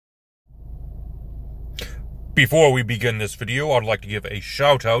Before we begin this video, I'd like to give a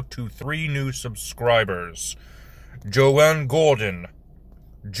shout out to 3 new subscribers: Joanne Gordon,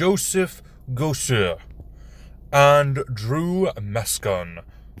 Joseph Gosser, and Drew Mescon.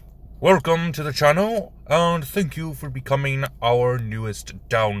 Welcome to the channel, and thank you for becoming our newest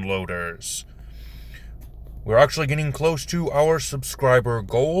downloaders. We're actually getting close to our subscriber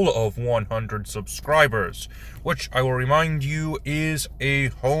goal of 100 subscribers, which I will remind you is a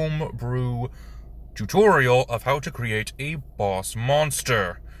homebrew tutorial of how to create a boss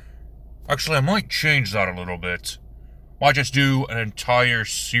monster. Actually, I might change that a little bit. Might just do an entire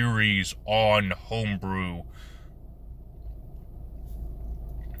series on homebrew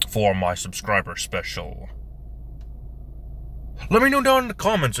for my subscriber special. Let me know down in the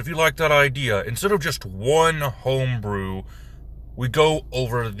comments if you like that idea. Instead of just one homebrew, we go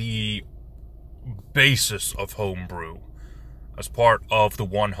over the basis of homebrew as part of the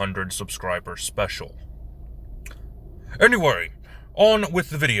 100 subscriber special. Anyway, on with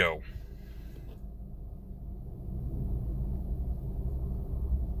the video.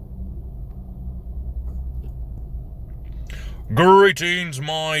 Greetings,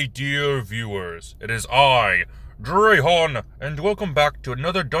 my dear viewers. It is I, Drayhon, and welcome back to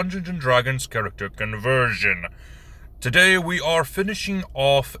another Dungeons & Dragons character conversion. Today we are finishing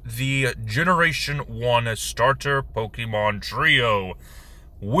off the Generation 1 starter Pokemon trio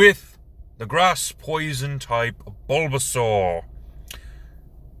with the Grass Poison type Bulbasaur.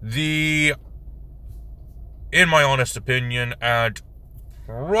 In my honest opinion, and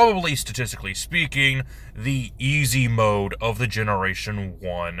probably statistically speaking, the easy mode of the Generation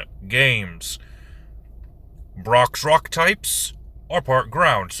 1 games. Brock's rock types are part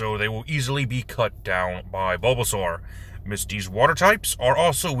ground, so they will easily be cut down by Bulbasaur. Misty's water types are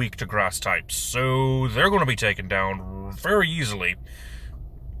also weak to grass types, so they're going to be taken down very easily.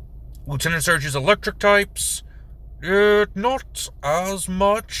 Lieutenant Surge's electric types, not as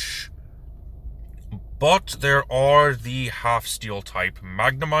much, but there are the half-steel type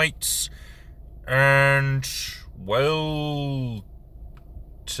Magnemites, and, well,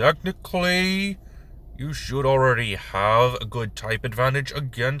 technically you should already have a good type advantage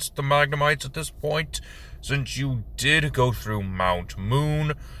against the Magnemites at this point, since you did go through Mount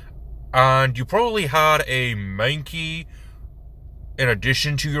Moon, and you probably had a Mankey in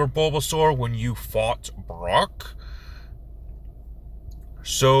addition to your Bulbasaur when you fought Brock.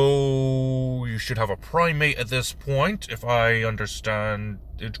 So you should have a Primate at this point, if I understand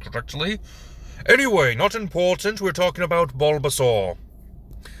it correctly. Anyway, not important, we're talking about Bulbasaur.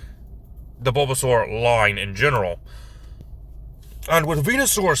 The Bulbasaur line in general. And with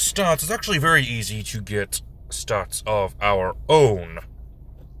Venusaur stats, it's actually very easy to get stats of our own.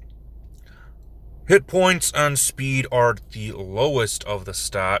 Hit points and speed are the lowest of the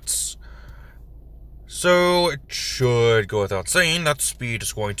stats, so it should go without saying that speed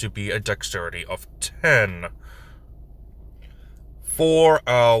is going to be a dexterity of 10. For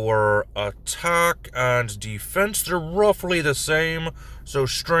our attack and defense, they're roughly the same, so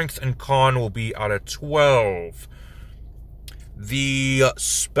strength and con will be at a 12. The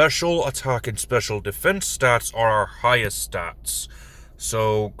special attack and special defense stats are our highest stats.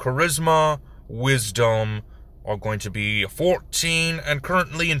 So charisma, wisdom are going to be 14, and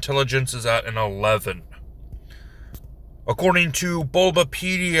currently intelligence is at an 11. According to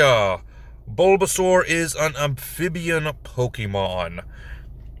Bulbapedia, Bulbasaur is an amphibian Pokemon.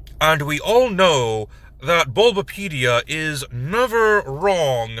 And we all know that Bulbapedia is never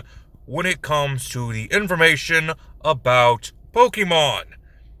wrong when it comes to the information about Pokemon.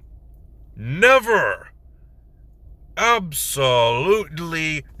 Never.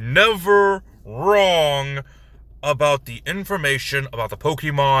 Absolutely never wrong about the information about the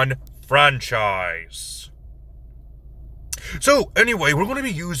Pokemon franchise. So, anyway, we're going to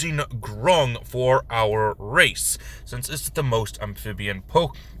be using Grung for our race, since it's the most amphibian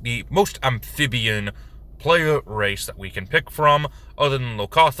player race that we can pick from, other than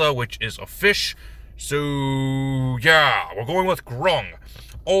Lokatha, which is a fish. So, yeah, we're going with Grung.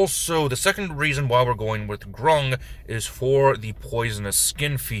 Also, the second reason why we're going with Grung is for the poisonous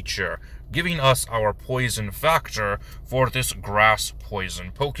skin feature, giving us our poison factor for this grass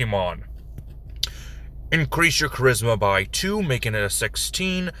poison Pokemon. Increase your charisma by 2, making it a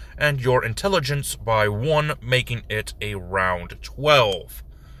 16, and your intelligence by 1, making it a round 12.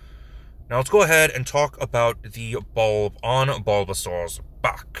 Now let's go ahead and talk about the bulb on Bulbasaur's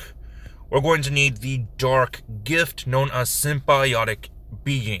back. We're going to need the dark gift known as Symbiotic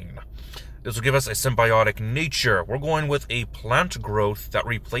Being. This will give us a symbiotic nature. We're going with a plant growth that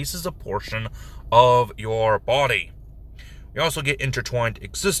replaces a portion of your body. We also get intertwined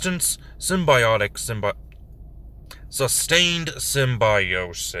existence, symbiotic Sustained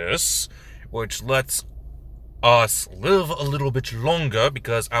Symbiosis, which lets us live a little bit longer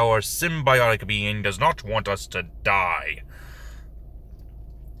because our symbiotic being does not want us to die.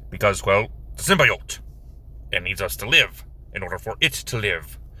 Because, well, it's a symbiote. It needs us to live in order for it to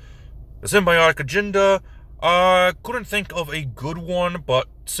live. The symbiotic agenda, I couldn't think of a good one, but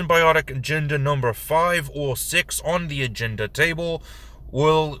symbiotic agenda number 5 or 6 on the agenda table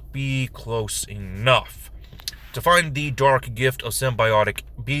will be close enough. To find the dark gift of symbiotic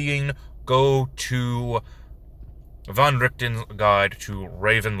being, go to Van Richten's Guide to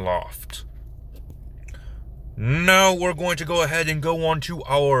Ravenloft. Now we're going to go ahead and go on to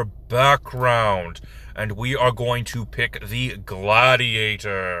our background, and we are going to pick the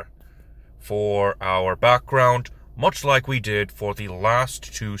Gladiator for our background, much like we did for the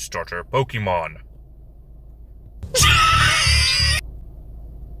last 2 starter Pokemon.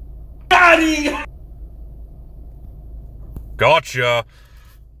 Gotcha!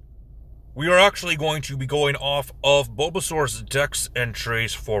 We are actually going to be going off of Bulbasaur's Dex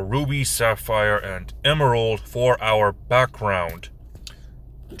entries for Ruby, Sapphire, and Emerald for our background.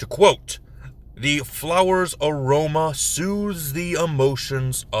 To quote, "The flower's aroma soothes the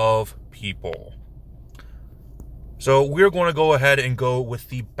emotions of people." So we're going to go ahead and go with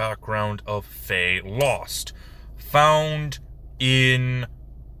the background of Fey Lost, found in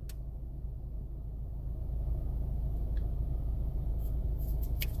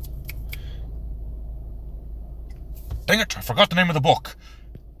dang it, I forgot the name of the book.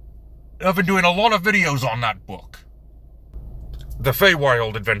 I've been doing a lot of videos on that book. The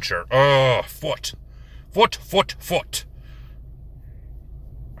Feywild Adventure. Foot.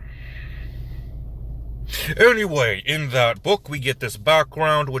 Anyway, in that book, we get this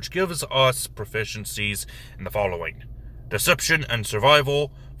background, which gives us proficiencies in the following. Deception and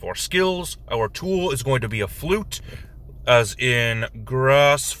Survival. For skills, our tool is going to be a flute, as in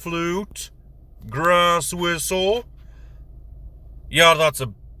grass flute, grass whistle. Yeah, that's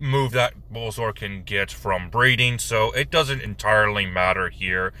a move that Venusaur can get from breeding, so it doesn't entirely matter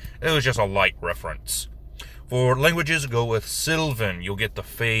here. It was just a light reference. For languages, go with Sylvan. You'll get the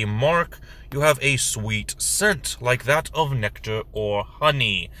Fey mark. You have a sweet scent, like that of nectar or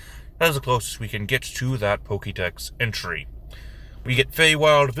honey. That is the closest we can get to that Pokédex entry. We get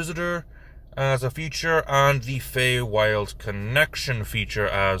Feywild Visitor as a feature, and the Feywild Connection feature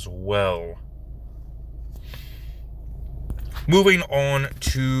as well. Moving on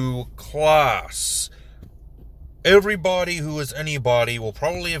to class. Everybody who is anybody will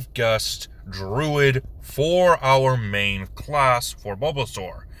probably have guessed Druid for our main class for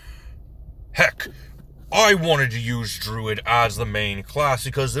Bulbasaur. Heck, I wanted to use Druid as the main class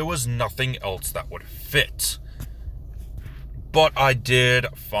because there was nothing else that would fit. But I did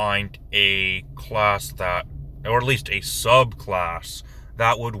find a class that, or at least a subclass,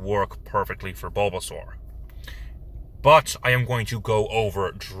 that would work perfectly for Bulbasaur. But I am going to go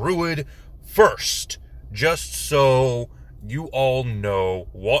over Druid first, just so you all know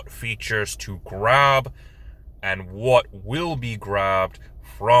what features to grab and what will be grabbed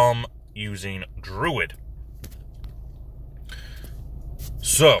from using Druid.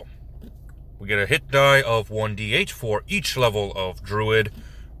 So, we get a hit die of 1d8 for each level of Druid,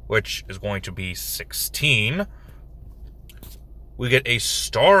 which is going to be 16. We get a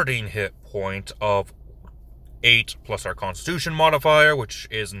starting hit point of 8 plus our Constitution modifier, which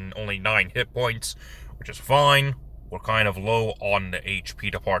is only 9 hit points, which is fine. We're kind of low on the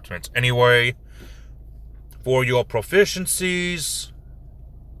HP department anyway. For your proficiencies,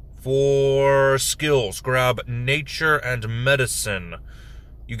 for skills, grab Nature and Medicine.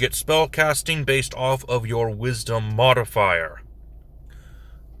 You get spell casting based off of your Wisdom modifier.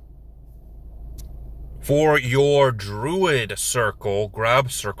 For your Druid circle, grab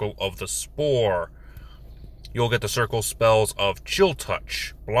Circle of the Spore. You'll get the circle spells of Chill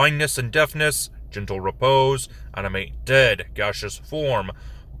Touch, Blindness and Deafness, Gentle Repose, Animate Dead, Gaseous Form,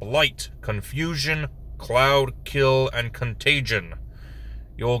 Blight, Confusion, Cloud, Kill, and Contagion.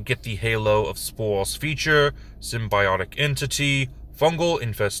 You'll get the Halo of Spores feature, Symbiotic Entity, Fungal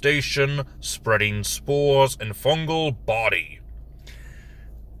Infestation, Spreading Spores, and Fungal Body.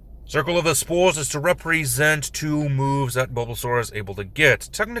 Circle of the Spores is to represent 2 moves that Bulbasaur is able to get.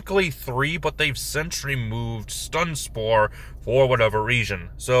 Technically 3, but they've since removed Stun Spore for whatever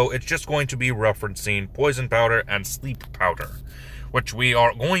reason. So it's just going to be referencing Poison Powder and Sleep Powder, which we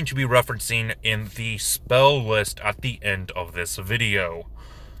are going to be referencing in the spell list at the end of this video.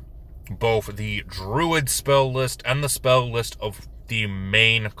 Both the Druid spell list and the spell list of the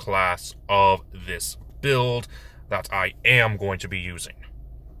main class of this build that I am going to be using.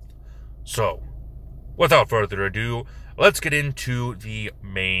 So, without further ado, let's get into the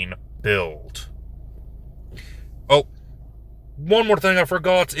main build. Oh, one more thing I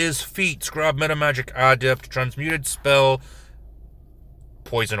forgot is feats. Grab Meta Magic Adept, Transmuted Spell,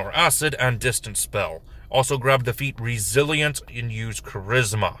 Poison or Acid, and Distant Spell. Also grab the feat Resilient and use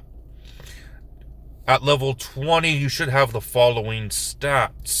Charisma. At level 20, you should have the following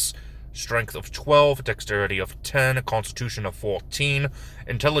stats. Strength of 12, Dexterity of 10, Constitution of 14,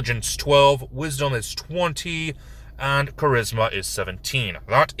 Intelligence 12, Wisdom is 20, and Charisma is 17.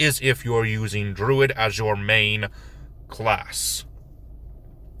 That is if you're using Druid as your main class.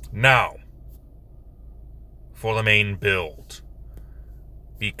 Now, for the main build.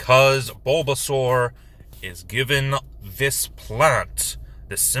 Because Bulbasaur is given this plant,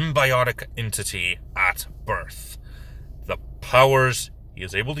 the symbiotic entity, at birth. The powers he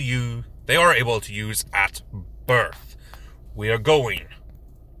is able to use, they are able to use at birth. We are going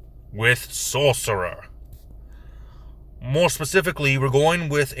with Sorcerer. More specifically, we're going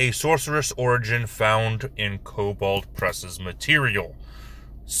with a sorceress origin found in Cobalt Press's material,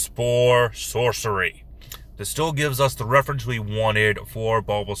 Spore Sorcery. This still gives us the reference we wanted for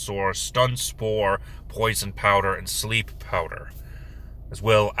Bulbasaur's Stun Spore, Poison Powder, and Sleep Powder, as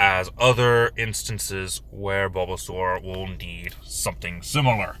well as other instances where Bulbasaur will need something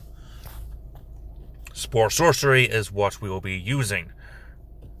similar. Spore Sorcery is what we will be using.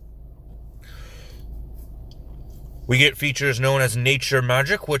 We get features known as Nature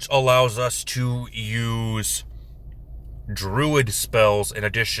Magic, which allows us to use Druid spells in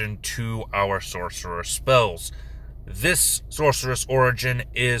addition to our Sorcerer spells. This Sorceress origin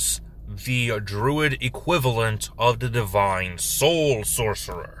is the Druid equivalent of the Divine Soul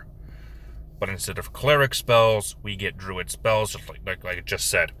Sorcerer. But instead of Cleric spells, we get Druid spells, just like I just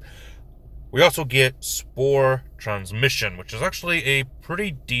said. We also get Spore Transmission, which is actually a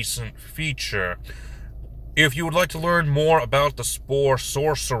pretty decent feature. If you would like to learn more about the Spore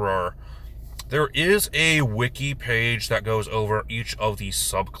Sorcerer, there is a wiki page that goes over each of these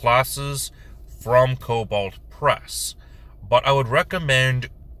subclasses from Cobalt Press. But I would recommend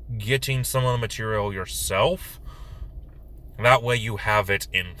getting some of the material yourself. That way you have it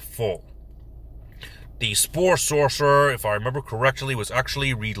in full. The Spore Sorcerer, if I remember correctly, was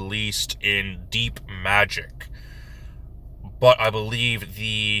actually released in Deep Magic. But I believe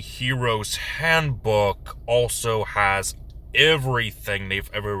the Hero's Handbook also has everything they've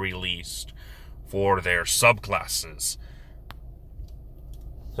ever released for their subclasses.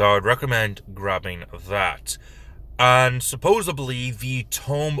 So I would recommend grabbing that. And supposedly the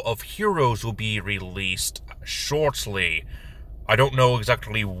Tome of Heroes will be released shortly. I don't know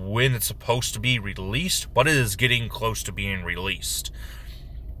exactly when it's supposed to be released, but it is getting close to being released.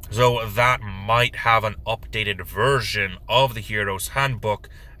 So that might have an updated version of the Hero's Handbook,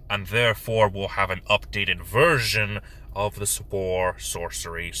 and therefore will have an updated version of the Spore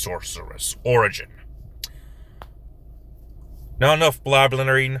Sorcery Sorceress origin. Now enough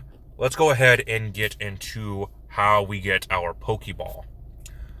blabbering, let's go ahead and get into how we get our Pokeball.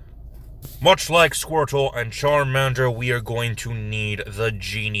 Much like Squirtle and Charmander, we are going to need the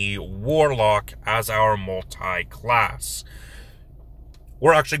Genie Warlock as our multi-class.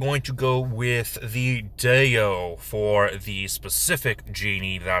 We're actually going to go with the Deo for the specific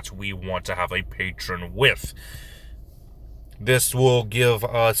Genie that we want to have a patron with. This will give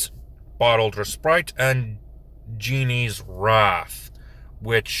us Bottled Respite and Genie's Wrath,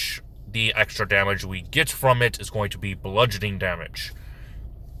 which the extra damage we get from it is going to be bludgeoning damage.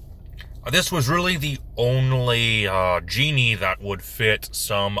 This was really the only Genie that would fit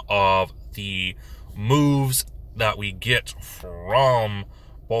some of the moves that we get from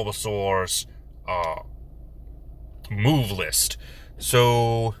Bulbasaur's move list.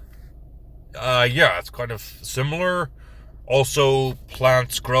 So, yeah, it's kind of similar. Also,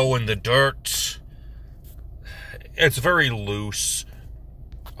 plants grow in the dirt. It's very loose.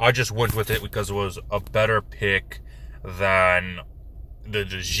 I just went with it because it was a better pick than the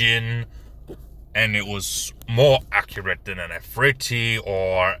Jin, and it was more accurate than an Efreeti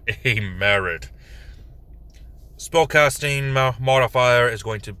or a Merid. Spellcasting modifier is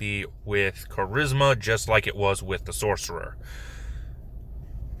going to be with Charisma, just like it was with the Sorcerer.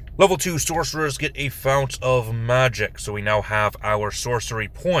 Level 2 Sorcerers get a Fount of Magic, so we now have our Sorcery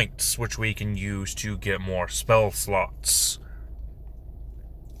points, which we can use to get more spell slots.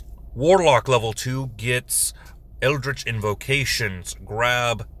 Warlock Level 2 gets Eldritch Invocations,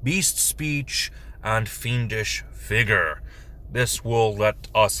 Grab, Beast Speech, and Fiendish Vigor. This will let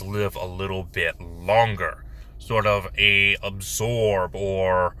us live a little bit longer. Sort of a Absorb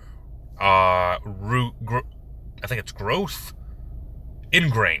or I think it's Growth?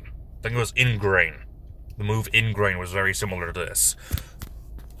 Ingrain. I think it was Ingrain. The move Ingrain was very similar to this.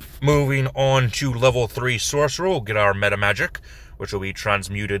 Moving on to level 3 Sorcerer, we'll get our Meta Magic, which will be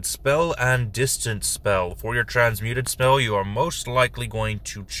Transmuted Spell and Distant Spell. For your Transmuted Spell, you are most likely going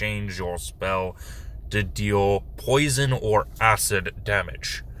to change your spell to deal poison or acid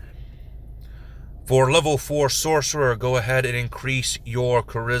damage. For level 4 Sorcerer, go ahead and increase your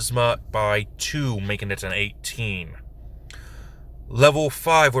Charisma by 2, making it an 18. Level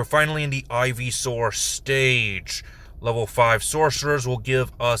 5, we're finally in the Ivysaur stage. Level 5 Sorcerers will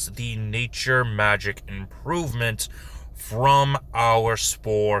give us the Nature Magic improvement from our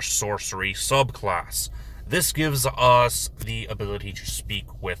Spore Sorcery subclass. This gives us the ability to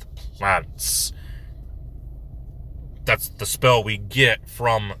speak with plants. That's the spell we get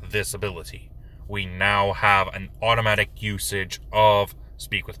from this ability. We now have an automatic usage of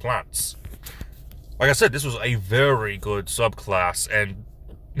Speak with Plants. Like I said, this was a very good subclass, and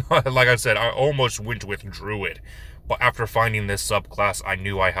like I said, I almost went with Druid, but after finding this subclass, I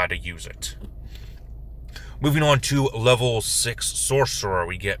knew I had to use it. Moving on to level 6 Sorcerer,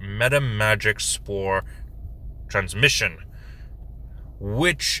 we get Meta Magic Spore Transmission,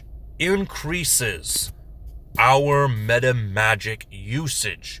 which increases our Meta Magic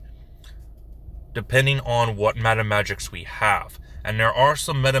usage, depending on what Meta Magics we have. And there are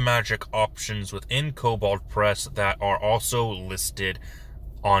some Meta Magic options within Cobalt Press that are also listed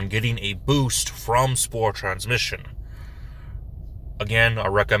on getting a boost from Spore Transmission. Again, I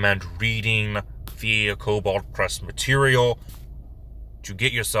recommend reading the Cobalt Press material to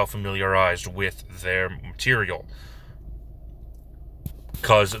get yourself familiarized with their material,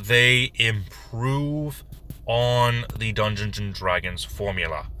 because they improve on the Dungeons & Dragons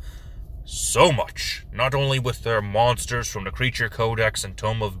formula so much, not only with their monsters from the Creature Codex and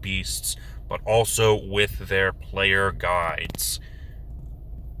Tome of Beasts, but also with their player guides.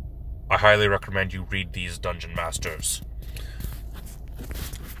 I highly recommend you read these Dungeon Masters.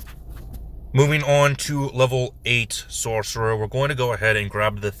 Moving on to level 8 Sorcerer, we're going to go ahead and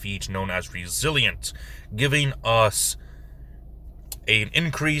grab the feat known as Resilient, giving us an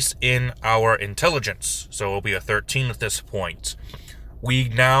increase in our intelligence. So it'll be a 13 at this point. We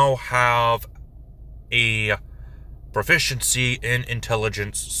now have a proficiency in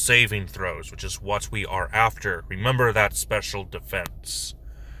intelligence saving throws, which is what we are after. Remember that special defense.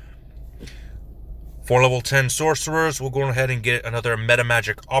 For level 10 Sorcerers, we'll go ahead and get another Meta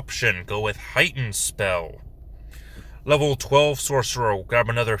Magic option. Go with Heightened Spell. Level 12 Sorcerer, we'll grab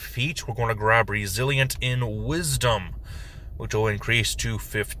another feat. We're going to grab Resilient in Wisdom, which will increase to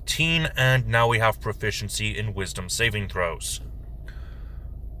 15, and now we have proficiency in Wisdom saving throws.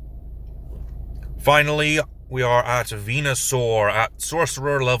 Finally, we are at Venusaur at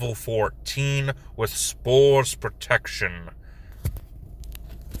Sorcerer level 14 with Spores Protection.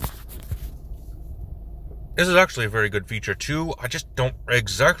 This is actually a very good feature too. I just don't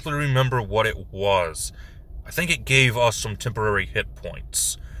exactly remember what it was. I think it gave us some temporary hit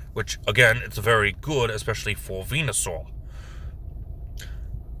points, which again, it's very good, especially for Venusaur.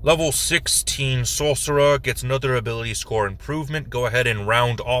 Level 16 Sorcerer gets another ability score improvement. Go ahead and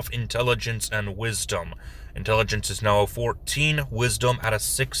round off Intelligence and Wisdom. Intelligence is now a 14, Wisdom at a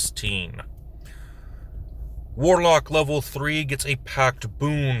 16. Warlock level 3 gets a Pact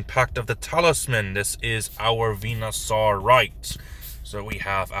Boon, Pact of the Talisman. This is our Venusaur right. So we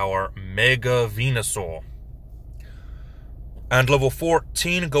have our Mega Venusaur. And level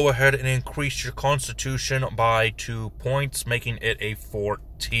 14, go ahead and increase your Constitution by 2 points, making it a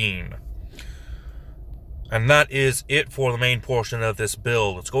 14. And that is it for the main portion of this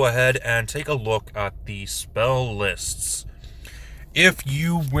build. Let's go ahead and take a look at the spell lists. If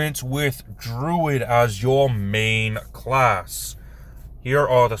you went with Druid as your main class, here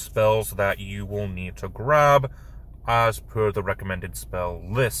are the spells that you will need to grab as per the recommended spell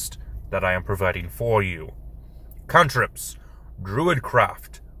list that I am providing for you. Cantrips: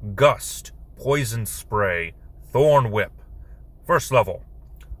 Druidcraft, Gust, Poison Spray, Thorn Whip. First level: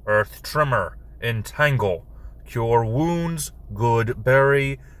 Earth Tremor, Entangle, Cure Wounds, Good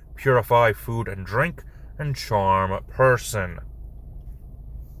Berry, Purify Food and Drink, and Charm Person.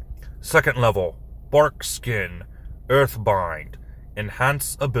 Second level: Bark Skin, Earthbind,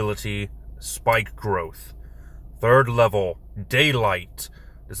 Enhance Ability, Spike Growth. Third level: Daylight.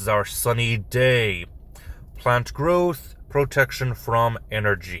 This is our Sunny Day. Plant Growth, Protection from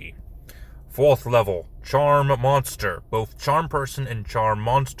Energy. Fourth level: Charm Monster. Both Charm Person and Charm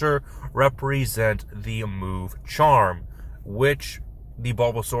Monster represent the move Charm, which the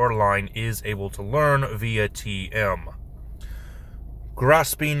Bulbasaur line is able to learn via TM.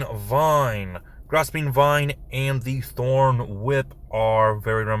 Grasping Vine. Grasping Vine and the Thorn Whip are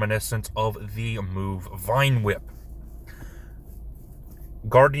very reminiscent of the move Vine Whip.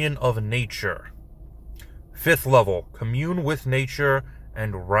 Guardian of Nature. 5th level, Commune with Nature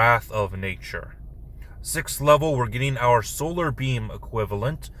and Wrath of Nature. 6th level, we're getting our Solar Beam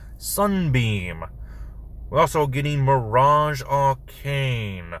equivalent, Sunbeam. We're also getting Mirage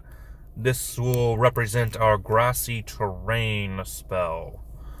Arcane. This will represent our Grassy Terrain spell.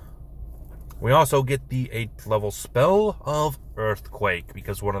 We also get the 8th level spell of Earthquake,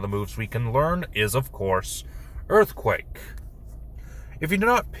 because one of the moves we can learn is, of course, Earthquake. If you do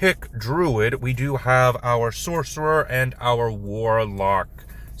not pick Druid, we do have our Sorcerer and our Warlock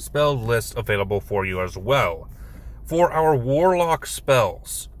spell list available for you as well. For our Warlock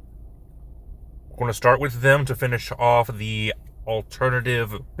spells, we're going to start with them to finish off the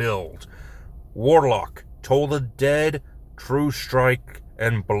alternative build. Warlock, Toll the Dead, True Strike,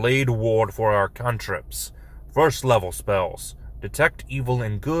 and Blade Ward for our cantrips. 1st level spells, Detect Evil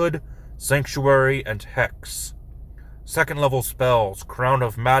and Good, Sanctuary, and Hex. 2nd level spells, Crown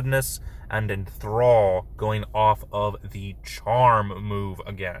of Madness and Enthrall, going off of the Charm move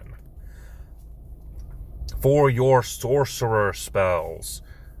again. For your Sorcerer spells,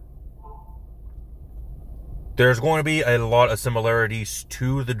 there's going to be a lot of similarities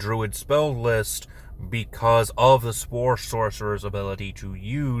to the Druid spell list because of the Spore Sorcerer's ability to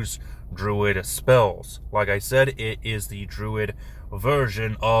use Druid spells. Like I said, it is the Druid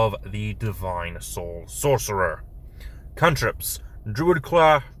version of the Divine Soul Sorcerer. Cantrips, Druid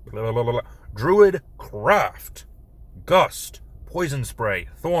Craft, Gust, Poison Spray,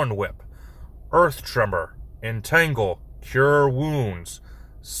 Thorn Whip, Earth Tremor, Entangle, Cure Wounds,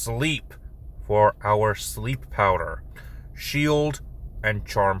 Sleep for our Sleep Powder, Shield, and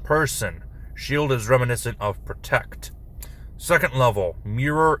Charm Person. Shield is reminiscent of Protect. 2nd level,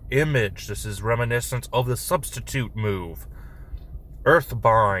 Mirror Image. This is reminiscent of the Substitute move.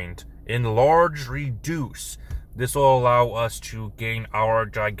 Earthbind, Enlarge, Reduce. This will allow us to gain our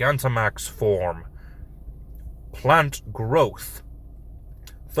Gigantamax form. Plant Growth.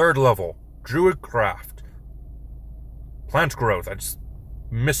 3rd level, Druidcraft. Plant Growth. I just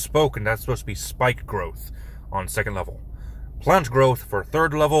misspoken. That's supposed to be Spike Growth on 2nd level. Plant Growth for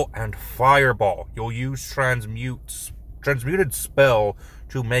 3rd level, and Fireball. You'll use Transmuted Spell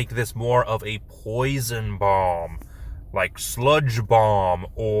to make this more of a Poison Bomb, like Sludge Bomb,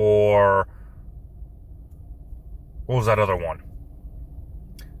 or what was that other one?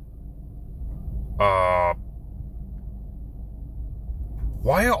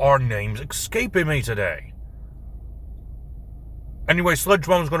 Why are names escaping me today? Anyway, Sludge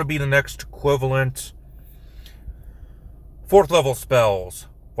Bomb is going to be the next equivalent. 4th level spells,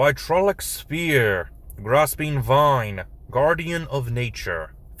 Vitrolic Spear, Grasping Vine, Guardian of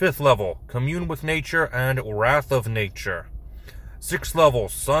Nature. 5th level, Commune with Nature and Wrath of Nature. 6th level,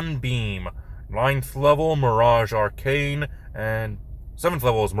 Sunbeam. 9th level, Mirage Arcane. And 7th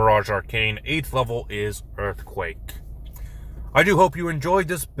level is Mirage Arcane. 8th level is Earthquake. I do hope you enjoyed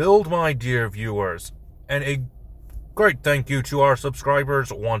this build, my dear viewers. And a great thank you to our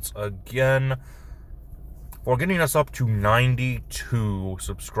subscribers once again for getting us up to 92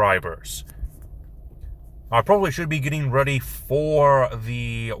 subscribers. I probably should be getting ready for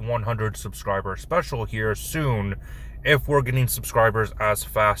the 100 subscriber special here soon if we're getting subscribers as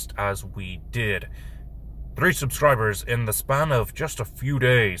fast as we did. 3 subscribers in the span of just a few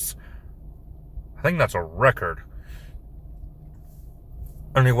days. I think that's a record.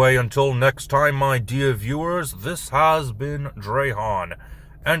 Anyway, until next time, my dear viewers, this has been Drehan,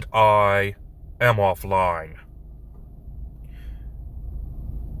 and I am offline.